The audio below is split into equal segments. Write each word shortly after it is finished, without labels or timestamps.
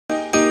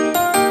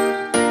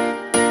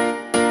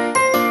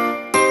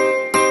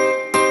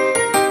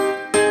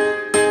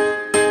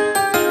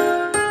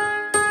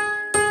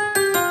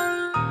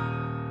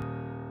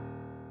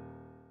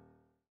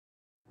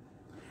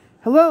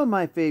Hello,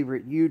 my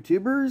favorite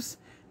YouTubers.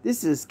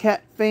 This is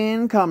Cat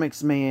Fan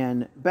Comics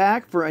Man,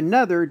 back for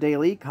another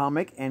daily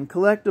comic and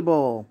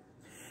collectible.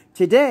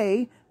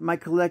 Today, my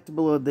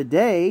collectible of the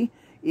day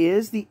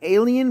is the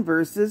Alien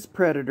vs.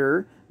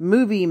 Predator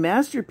movie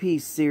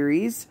masterpiece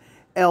series,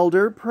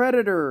 Elder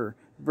Predator,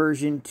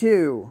 version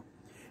 2.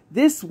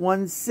 This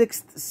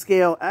 1/6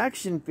 scale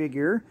action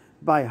figure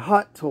by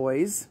Hot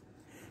Toys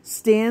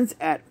stands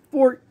at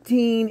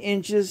 14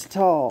 inches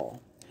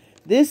tall.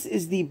 This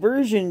is the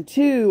version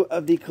 2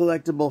 of the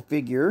collectible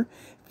figure,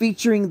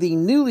 featuring the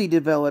newly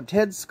developed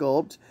head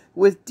sculpt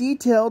with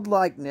detailed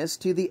likeness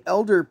to the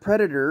Elder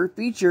Predator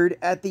featured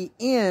at the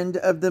end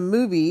of the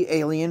movie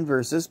Alien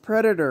vs.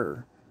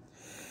 Predator.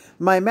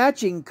 My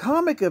matching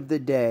comic of the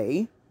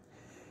day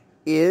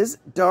is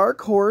Dark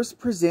Horse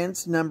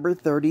Presents number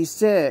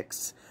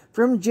 36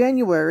 from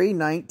January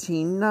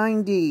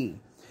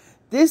 1990.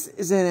 This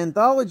is an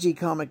anthology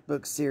comic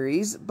book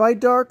series by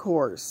Dark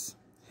Horse.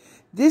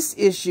 This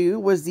issue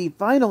was the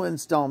final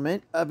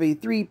installment of a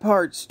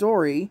 3-part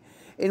story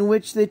in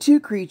which the two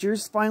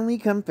creatures finally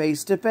come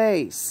face to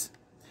face.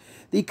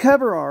 The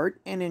cover art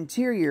and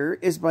interior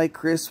is by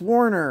Chris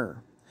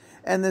Warner,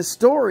 and the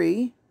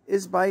story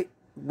is by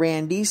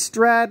Randy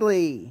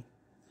Stradley.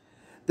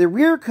 The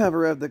rear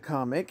cover of the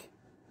comic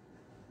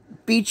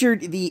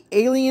featured the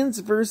Aliens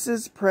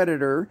vs.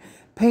 Predator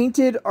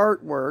painted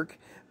artwork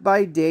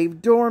by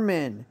Dave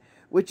Dorman,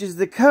 which is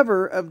the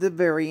cover of the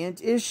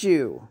variant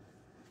issue.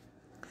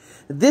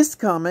 This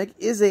comic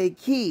is a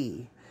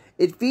key.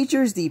 It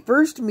features the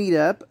first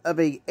meetup of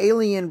a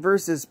Alien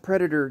vs.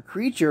 Predator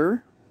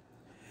creature,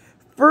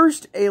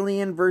 first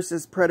Alien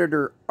vs.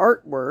 Predator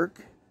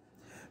artwork,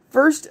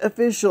 first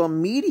official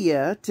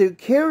media to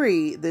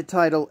carry the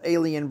title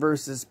Alien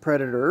vs.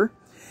 Predator,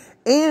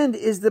 and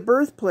is the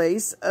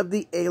birthplace of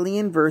the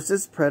Alien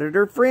vs.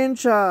 Predator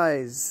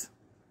franchise.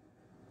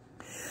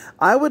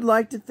 I would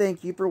like to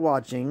thank you for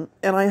watching,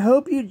 and I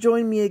hope you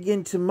join me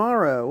again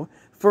tomorrow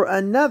for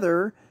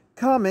another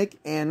comic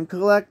and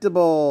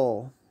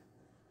collectible.